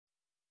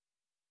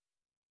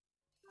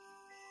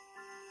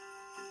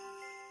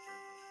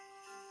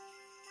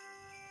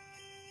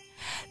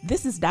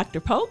This is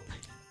Dr. Pope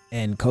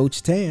and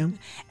Coach Tam.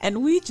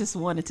 And we just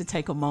wanted to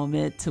take a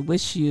moment to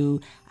wish you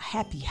a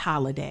happy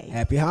holiday.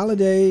 Happy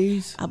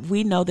holidays.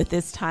 We know that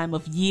this time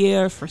of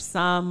year for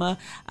some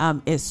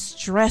is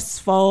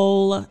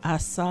stressful.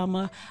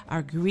 Some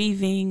are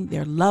grieving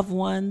their loved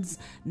ones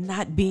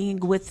not being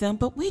with them.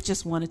 But we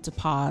just wanted to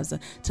pause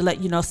to let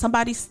you know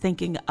somebody's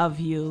thinking of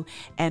you.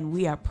 And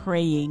we are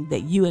praying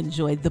that you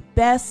enjoy the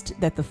best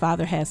that the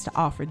Father has to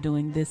offer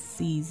during this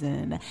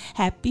season.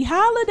 Happy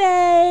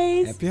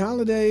holidays. Happy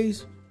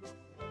holidays.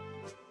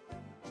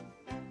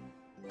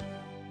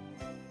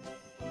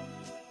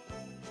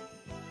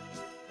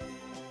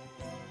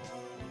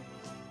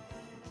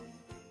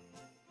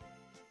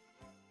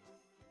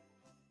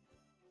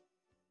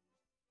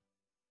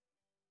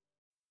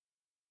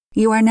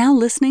 You are now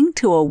listening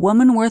to a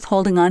Woman Worth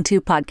Holding On To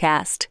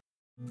podcast.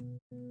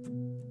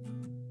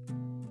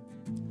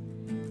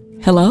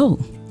 Hello,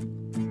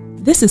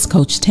 this is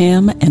Coach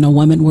Tam and a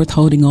Woman Worth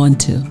Holding On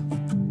To.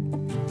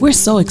 We're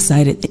so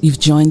excited that you've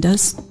joined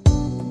us.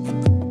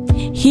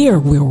 Here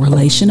we're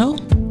relational,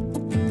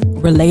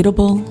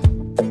 relatable,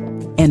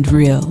 and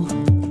real.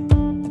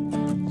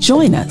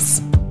 Join us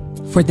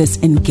for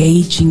this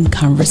engaging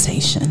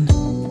conversation.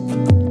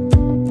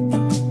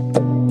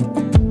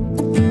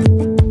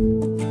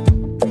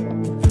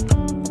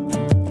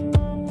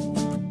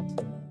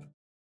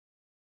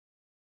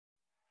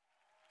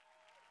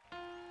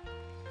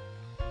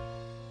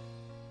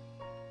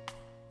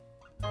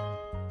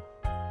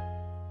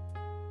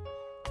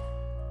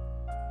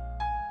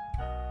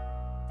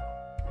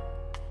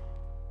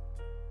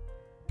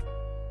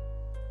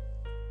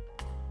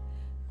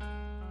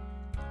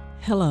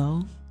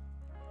 Hello,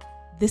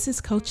 this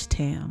is Coach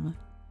Tam,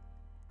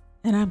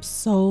 and I'm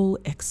so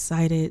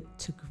excited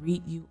to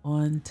greet you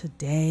on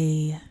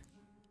today.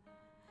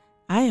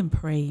 I am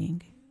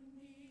praying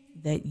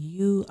that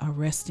you are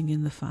resting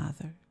in the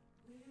Father.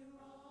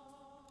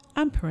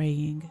 I'm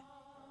praying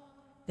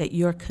that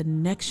your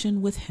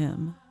connection with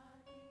Him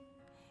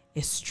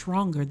is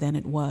stronger than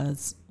it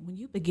was when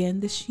you began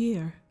this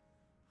year.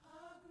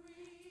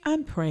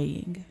 I'm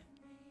praying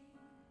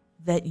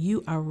that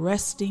you are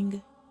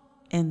resting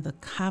and the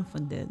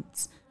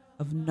confidence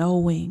of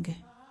knowing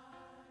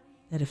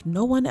that if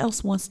no one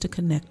else wants to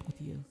connect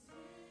with you,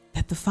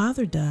 that the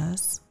Father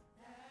does.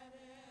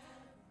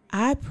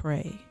 I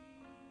pray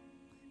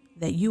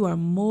that you are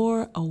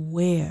more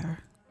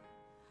aware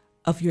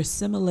of your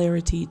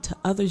similarity to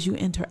others you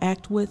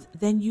interact with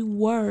than you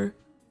were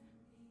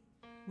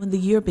when the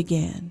year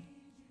began.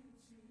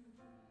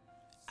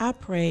 I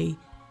pray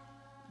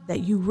that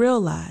you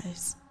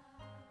realize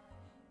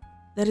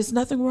that it's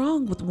nothing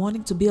wrong with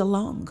wanting to be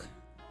alone,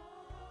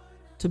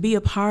 to be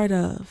a part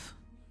of,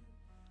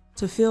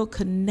 to feel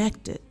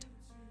connected.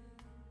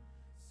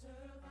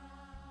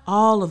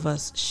 All of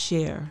us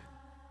share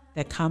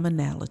that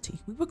commonality.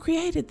 We were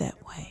created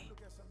that way.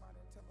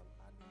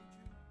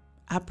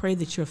 I pray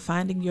that you're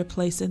finding your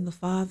place in the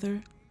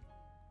Father,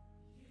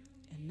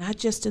 and not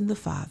just in the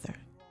Father,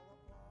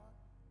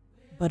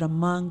 but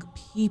among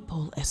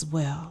people as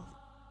well.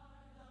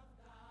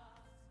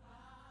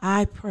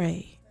 I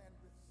pray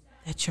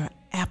that your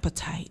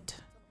appetite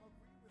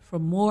for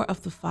more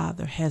of the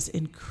Father has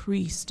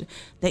increased,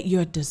 that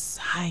your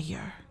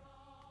desire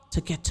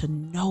to get to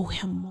know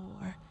Him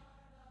more,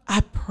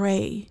 I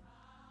pray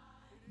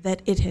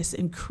that it has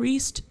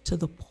increased to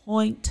the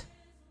point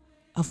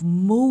of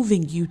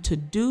moving you to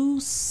do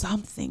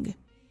something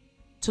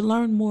to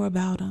learn more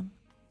about Him.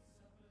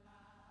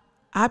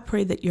 I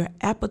pray that your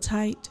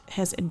appetite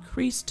has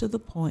increased to the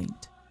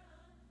point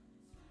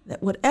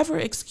that whatever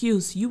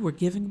excuse you were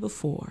giving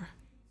before,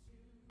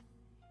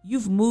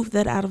 you've moved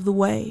that out of the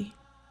way.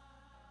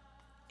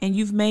 And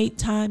you've made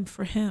time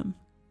for Him.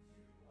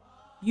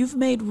 You've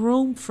made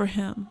room for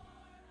Him.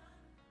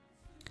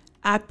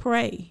 I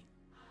pray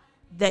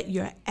that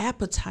your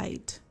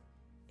appetite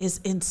is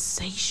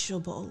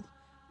insatiable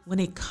when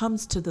it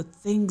comes to the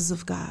things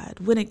of God,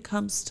 when it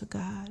comes to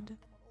God.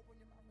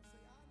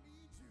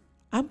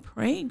 I'm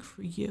praying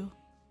for you.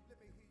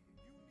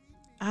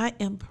 I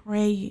am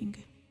praying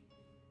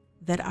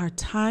that our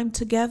time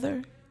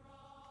together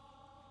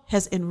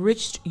has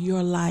enriched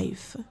your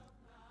life.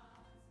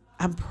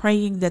 I'm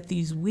praying that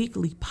these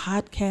weekly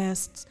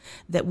podcasts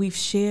that we've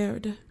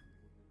shared,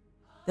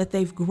 that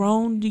they've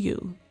grown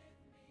you.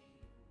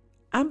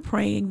 I'm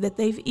praying that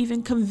they've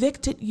even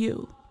convicted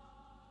you,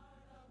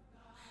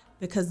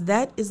 because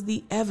that is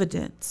the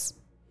evidence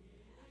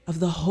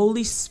of the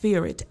Holy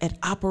Spirit at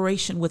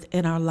operation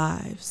within our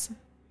lives.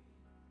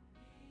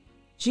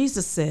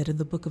 Jesus said in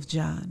the book of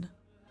John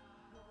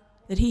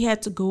that He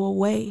had to go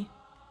away,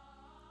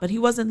 but He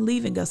wasn't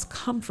leaving us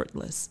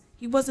comfortless.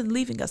 He wasn't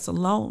leaving us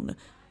alone.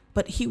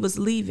 But He was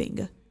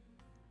leaving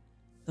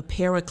the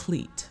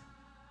Paraclete,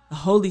 the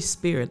Holy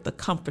Spirit, the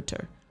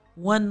Comforter,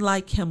 one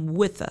like Him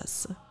with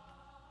us,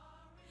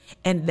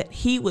 and that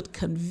He would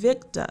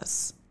convict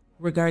us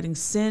regarding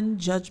sin,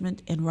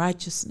 judgment, and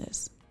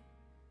righteousness.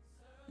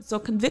 And so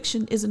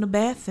conviction isn't a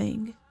bad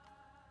thing.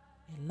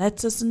 It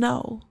lets us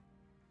know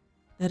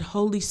that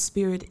Holy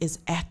Spirit is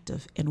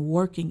active and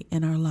working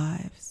in our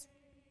lives.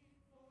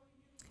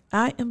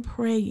 I am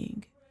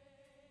praying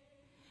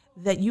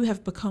that you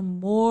have become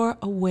more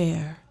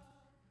aware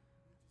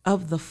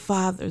of the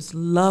Father's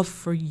love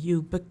for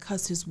you,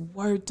 because his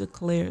word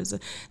declares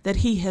that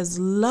he has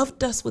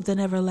loved us with an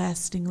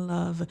everlasting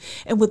love,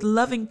 and with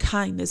loving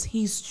kindness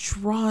he's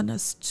drawn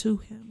us to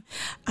him.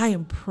 I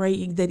am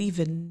praying that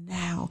even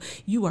now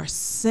you are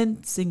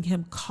sensing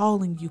him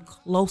calling you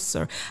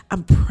closer.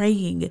 I'm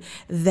praying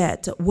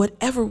that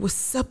whatever was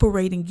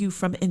separating you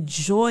from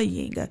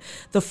enjoying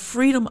the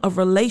freedom of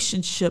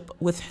relationship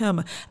with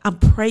him, I'm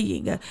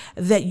praying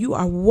that you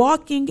are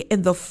walking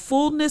in the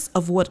fullness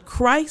of what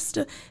Christ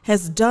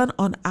has done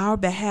on our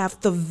behalf.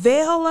 The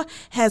veil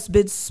has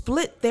been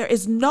split. There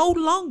is no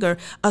longer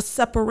a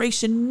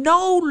separation,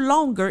 no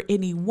longer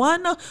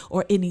anyone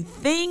or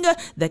anything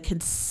that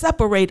can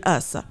separate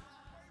us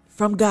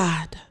from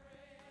God.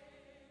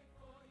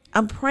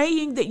 I'm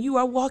praying that you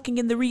are walking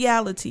in the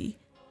reality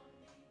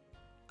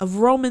of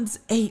Romans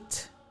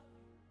 8,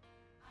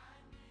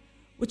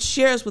 which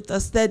shares with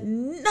us that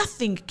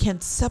nothing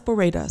can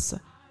separate us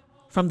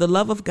from the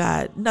love of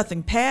God.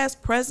 Nothing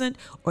past, present,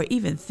 or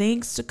even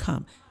things to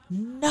come.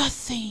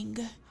 Nothing.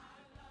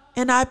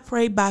 And I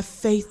pray by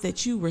faith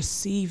that you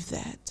receive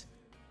that.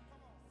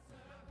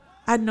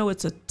 I know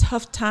it's a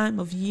tough time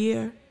of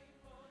year.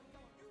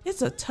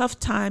 It's a tough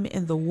time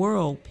in the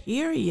world,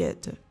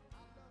 period.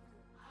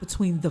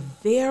 Between the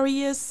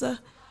various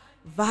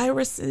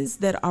viruses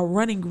that are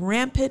running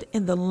rampant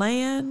in the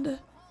land,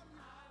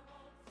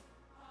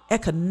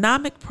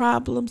 economic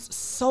problems,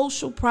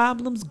 social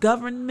problems,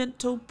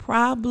 governmental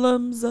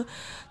problems,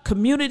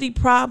 community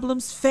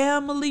problems,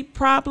 family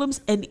problems,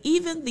 and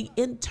even the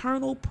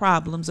internal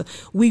problems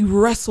we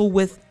wrestle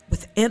with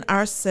within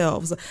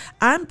ourselves.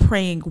 I'm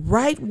praying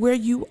right where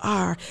you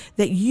are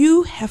that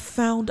you have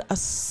found a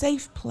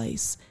safe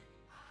place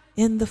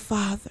in the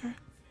Father.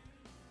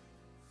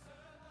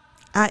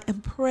 I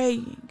am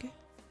praying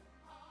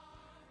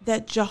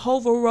that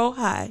Jehovah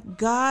Rohi,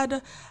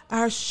 God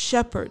our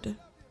shepherd,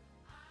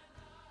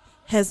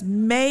 has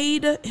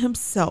made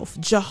himself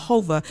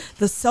Jehovah,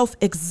 the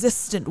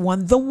self-existent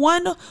one, the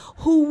one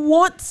who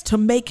wants to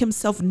make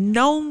himself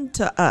known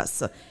to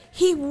us.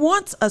 He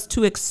wants us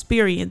to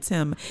experience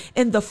him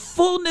in the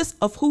fullness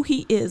of who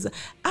he is.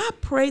 I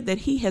pray that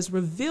he has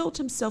revealed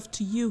himself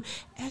to you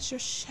as your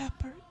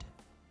shepherd.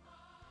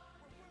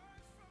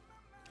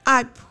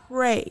 I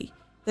pray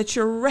that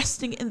you're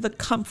resting in the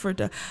comfort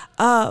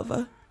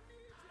of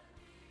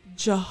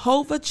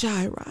Jehovah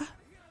Jireh,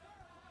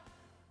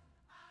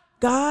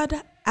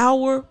 God,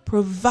 our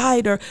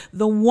provider,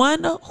 the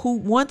one who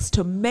wants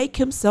to make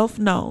himself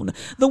known,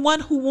 the one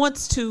who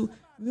wants to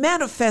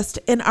manifest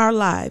in our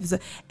lives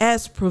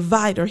as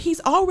provider. He's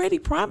already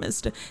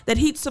promised that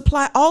he'd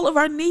supply all of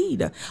our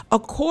need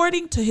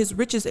according to his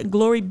riches and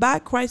glory by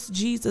Christ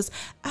Jesus.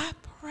 I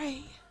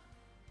pray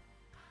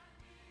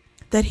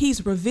that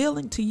he's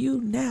revealing to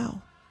you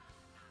now,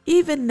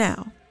 even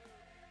now,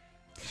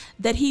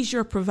 that he's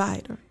your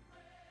provider.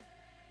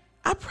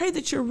 I pray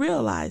that you're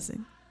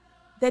realizing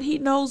that he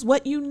knows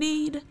what you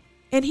need,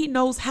 and he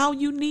knows how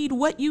you need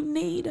what you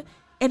need,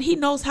 and he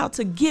knows how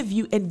to give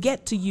you and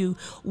get to you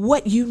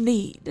what you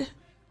need.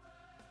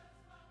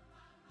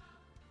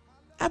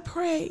 I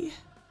pray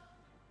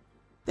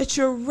that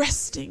you're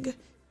resting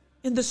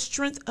in the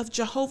strength of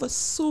Jehovah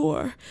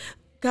Sur,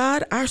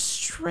 God our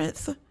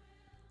strength,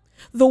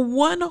 the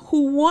one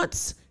who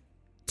wants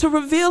to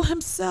reveal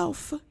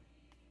himself.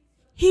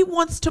 He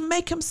wants to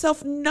make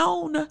himself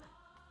known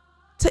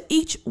to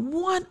each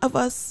one of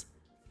us.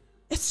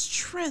 It's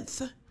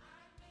strength.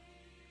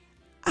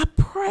 I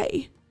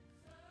pray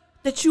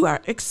that you are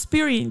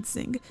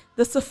experiencing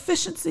the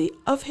sufficiency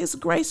of his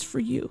grace for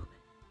you,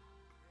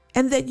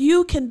 and that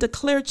you can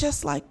declare,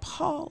 just like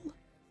Paul,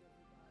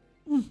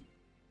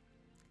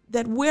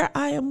 that where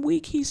I am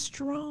weak, he's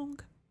strong.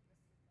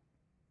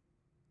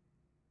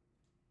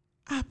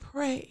 I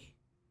pray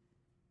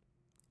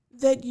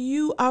that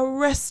you are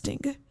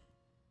resting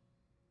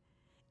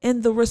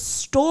in the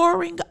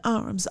restoring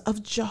arms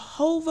of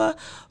Jehovah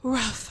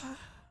Rapha,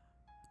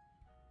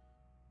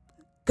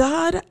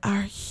 God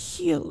our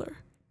healer,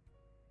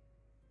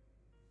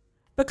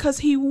 because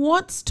he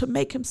wants to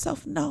make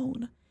himself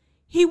known.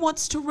 He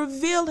wants to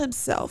reveal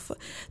himself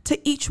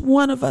to each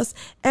one of us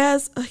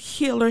as a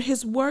healer.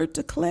 His word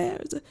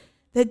declares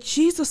that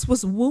Jesus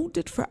was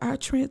wounded for our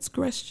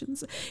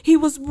transgressions. He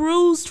was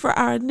bruised for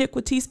our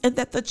iniquities, and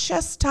that the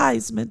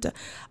chastisement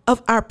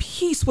of our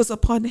peace was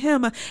upon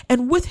him.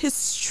 And with his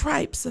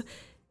stripes,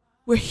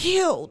 we're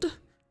healed.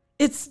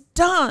 It's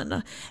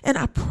done. And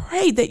I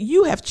pray that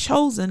you have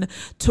chosen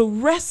to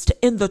rest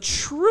in the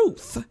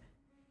truth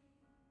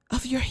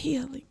of your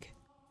healing.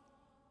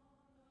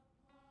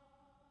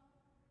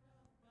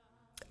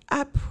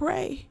 I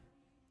pray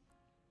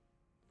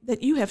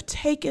that you have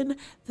taken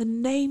the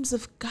names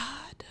of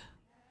God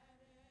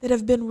that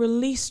have been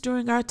released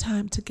during our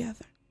time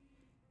together,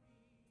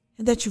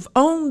 and that you've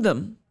owned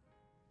them,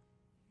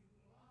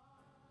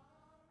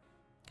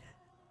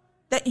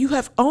 that you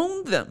have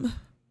owned them,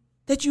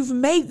 that you've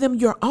made them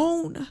your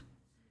own.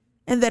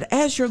 And that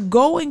as you're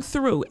going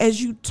through,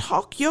 as you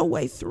talk your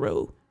way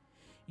through,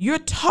 you're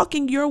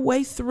talking your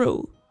way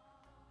through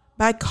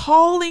by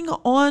calling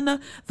on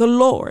the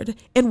Lord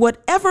in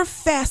whatever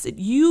facet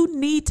you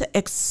need to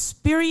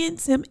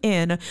experience him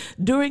in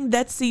during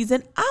that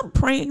season. I'm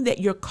praying that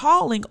you're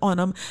calling on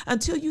him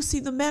until you see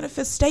the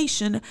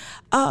manifestation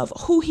of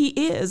who he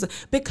is,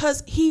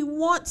 because he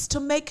wants to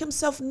make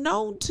himself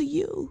known to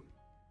you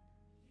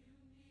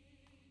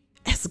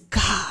as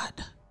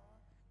God,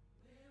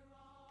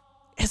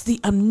 as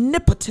the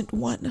omnipotent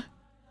one,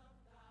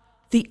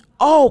 the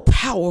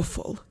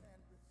all-powerful,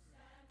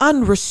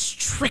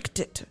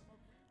 unrestricted,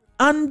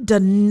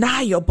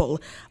 undeniable,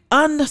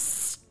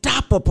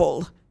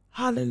 unstoppable.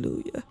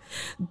 Hallelujah.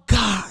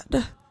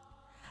 God,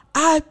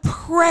 I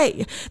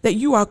pray that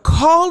you are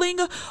calling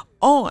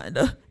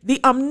on the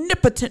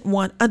omnipotent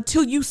one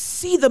until you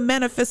see the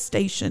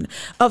manifestation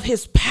of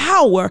his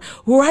power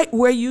right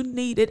where you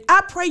need it.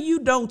 I pray you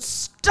don't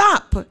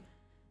stop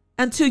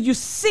until you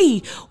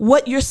see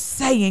what you're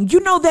saying. You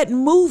know that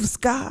moves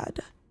God.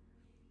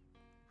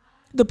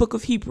 The book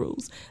of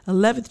Hebrews,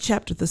 11th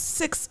chapter, the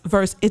 6th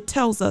verse, it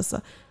tells us,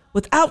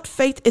 without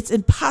faith, it's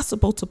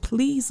impossible to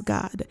please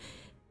God.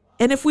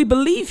 And if we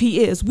believe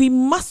he is, we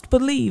must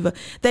believe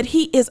that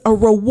he is a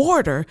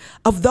rewarder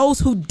of those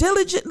who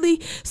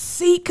diligently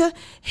seek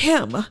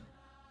him.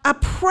 I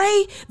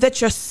pray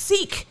that your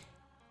seek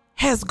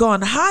has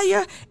gone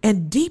higher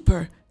and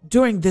deeper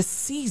during this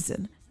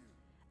season.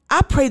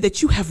 I pray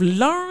that you have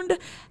learned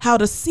how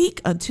to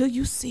seek until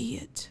you see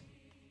it.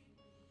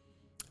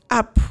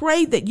 I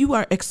pray that you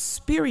are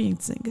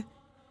experiencing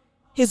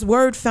his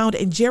word found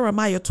in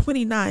Jeremiah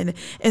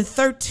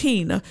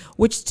 29:13,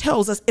 which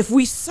tells us if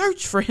we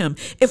search for him,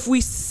 if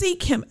we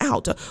seek him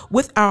out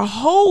with our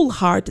whole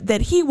heart,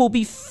 that he will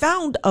be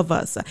found of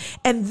us.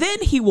 And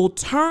then he will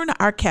turn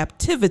our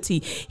captivity.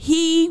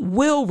 He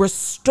will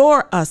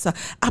restore us.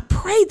 I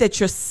pray that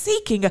you're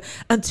seeking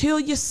until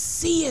you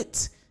see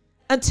it,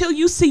 until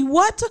you see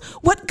what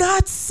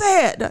God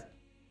said.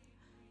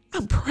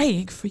 I'm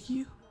praying for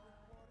you.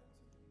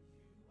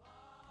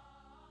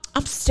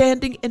 I'm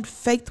standing in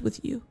faith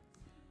with you.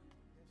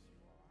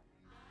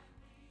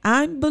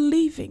 I'm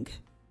believing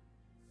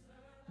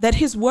that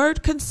his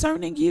word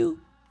concerning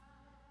you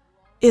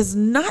is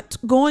not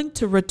going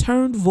to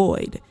return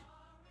void.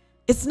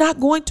 It's not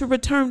going to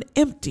return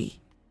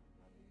empty.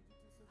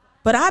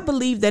 But I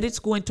believe that it's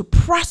going to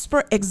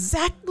prosper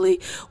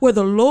exactly where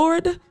the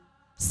Lord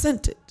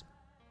sent it.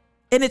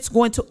 And it's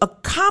going to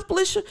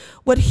accomplish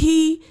what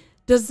he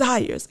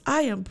desires.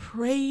 I am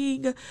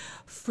praying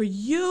for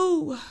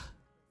you.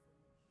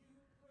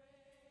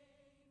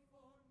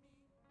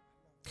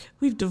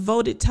 We've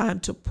devoted time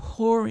to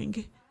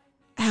pouring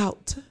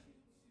out,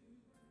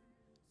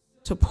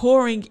 to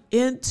pouring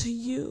into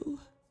you.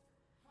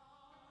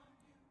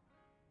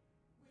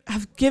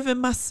 I've given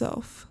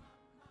myself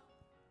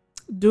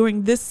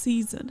during this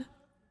season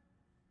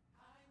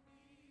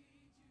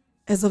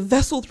as a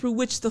vessel through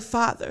which the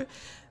Father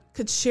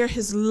could share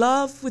his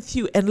love with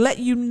you and let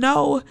you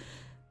know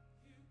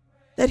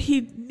that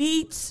he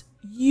needs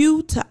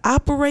you to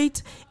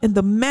operate in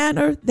the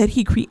manner that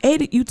he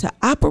created you to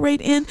operate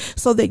in,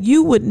 so that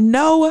you would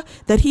know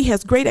that he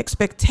has great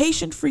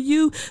expectation for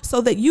you, so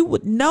that you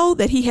would know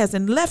that he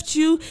hasn't left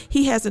you,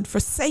 he hasn't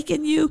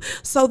forsaken you,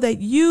 so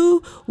that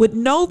you would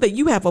know that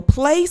you have a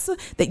place,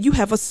 that you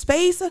have a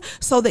space,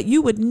 so that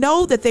you would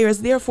know that there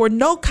is therefore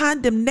no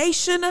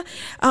condemnation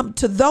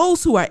to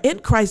those who are in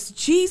Christ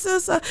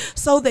Jesus,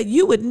 so that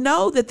you would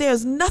know that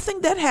there's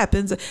nothing that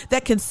happens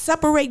that can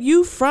separate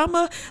you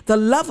from the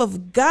love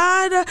of God.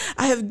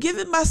 I have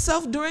given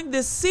myself during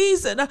this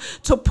season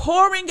to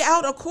pouring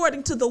out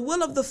according to the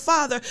will of the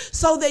Father,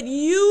 so that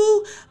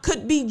you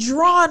could be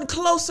drawn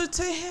closer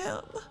to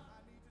him.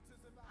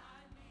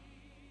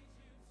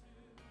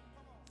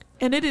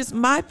 And it is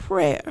my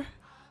prayer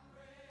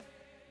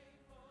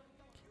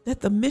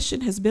that the mission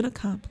has been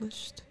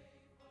accomplished.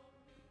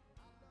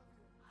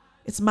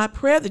 It's my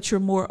prayer that you're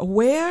more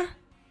aware.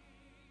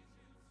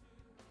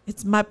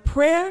 It's my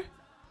prayer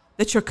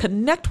that your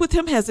connect with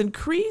him has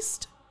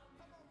increased.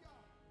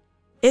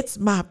 It's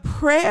my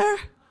prayer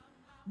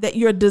that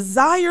your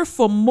desire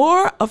for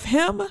more of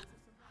him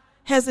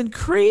has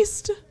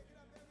increased.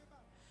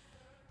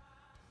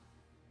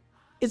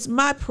 It's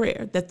my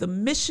prayer that the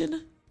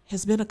mission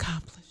has been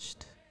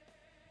accomplished.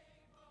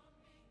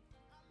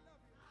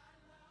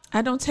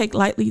 I don't take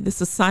lightly this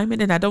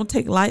assignment, and I don't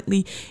take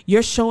lightly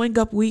your showing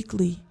up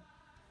weekly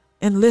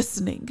and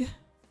listening.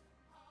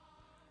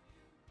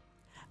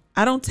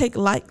 I don't take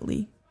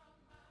lightly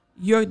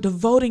your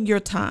devoting your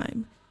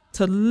time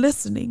to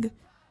listening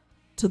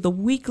to the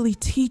weekly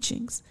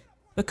teachings,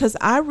 because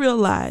I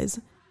realize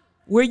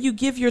where you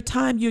give your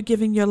time, you're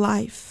giving your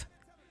life.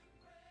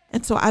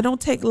 And so I don't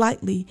take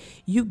lightly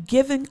you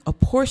giving a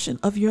portion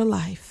of your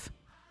life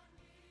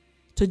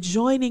to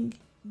joining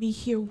me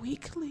here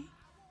weekly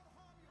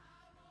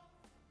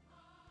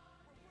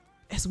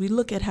as we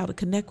look at how to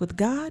connect with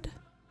God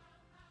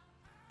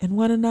and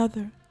one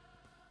another,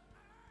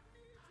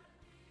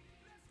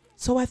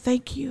 So I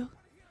thank you.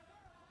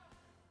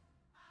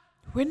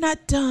 We're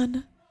not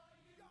done,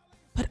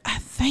 but I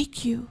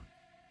thank you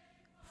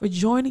for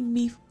joining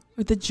me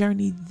for the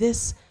journey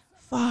this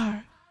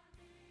far.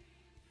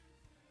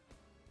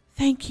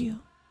 Thank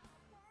you.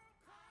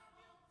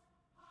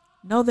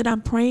 Know that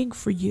I'm praying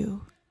for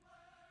you.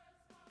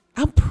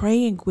 I'm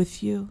praying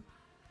with you.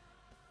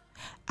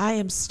 I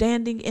am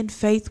standing in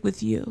faith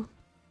with you.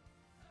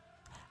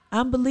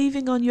 I'm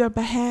believing on your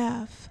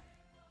behalf.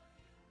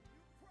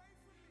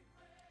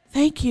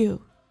 Thank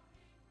you.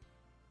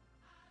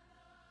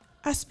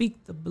 I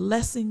speak the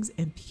blessings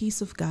and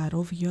peace of God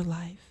over your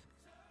life.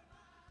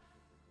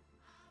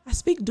 I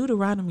speak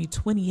Deuteronomy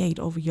 28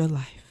 over your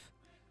life.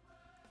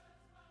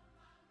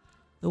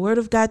 The word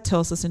of God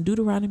tells us in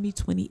Deuteronomy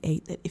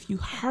 28 that if you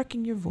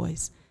hearken your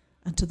voice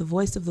unto the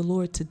voice of the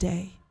Lord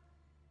today,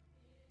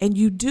 and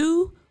you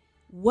do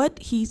what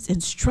he's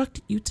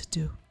instructed you to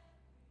do,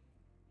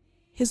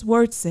 his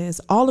word says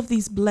all of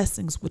these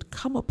blessings would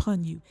come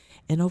upon you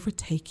and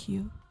overtake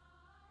you.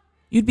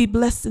 You'd be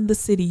blessed in the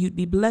city. You'd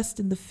be blessed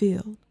in the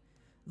field.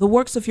 The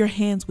works of your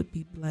hands would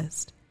be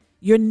blessed.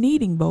 Your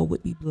kneading bowl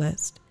would be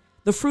blessed.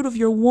 The fruit of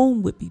your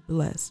womb would be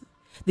blessed.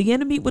 The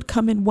enemy would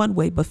come in one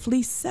way, but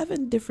flee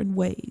 7 different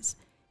ways.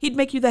 He'd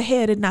make you the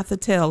head and not the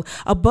tail,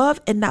 above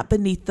and not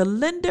beneath, the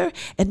lender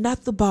and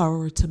not the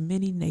borrower to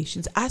many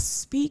nations. I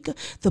speak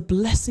the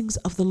blessings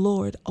of the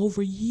Lord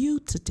over you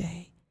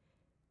today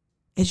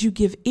as you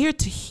give ear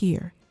to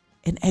hear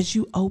and as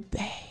you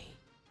obey.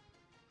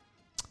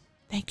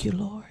 Thank you,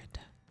 Lord.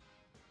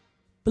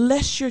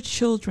 Bless your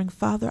children,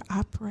 Father,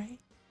 I pray.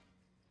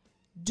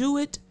 Do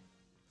it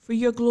for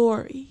your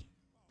glory.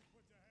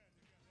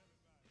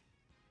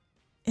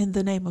 In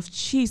the name of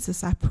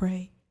Jesus, I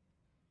pray.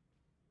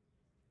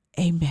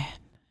 Amen.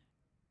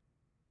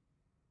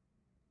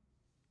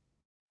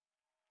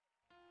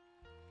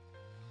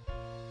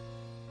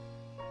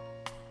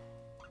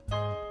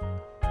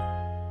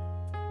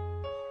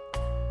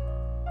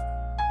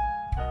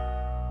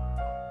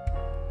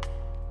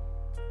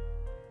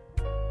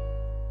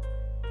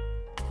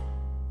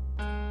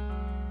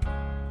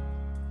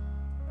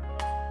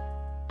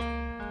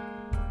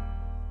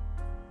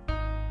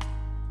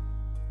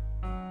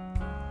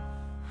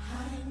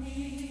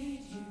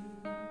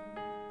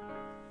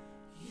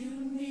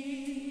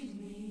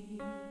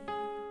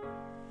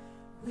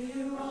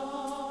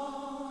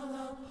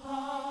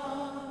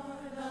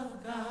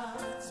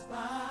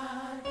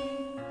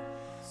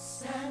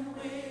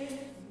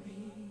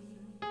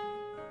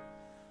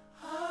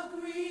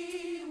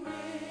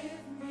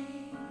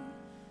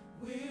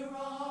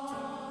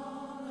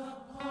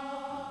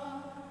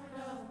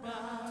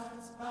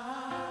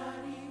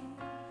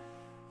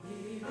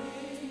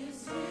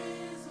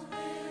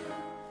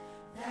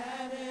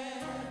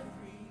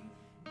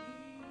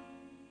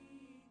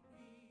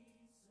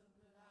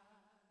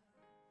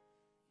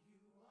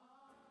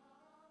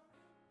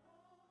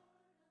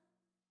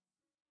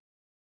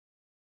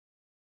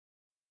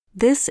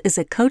 This is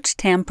a Coach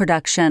Tam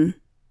production.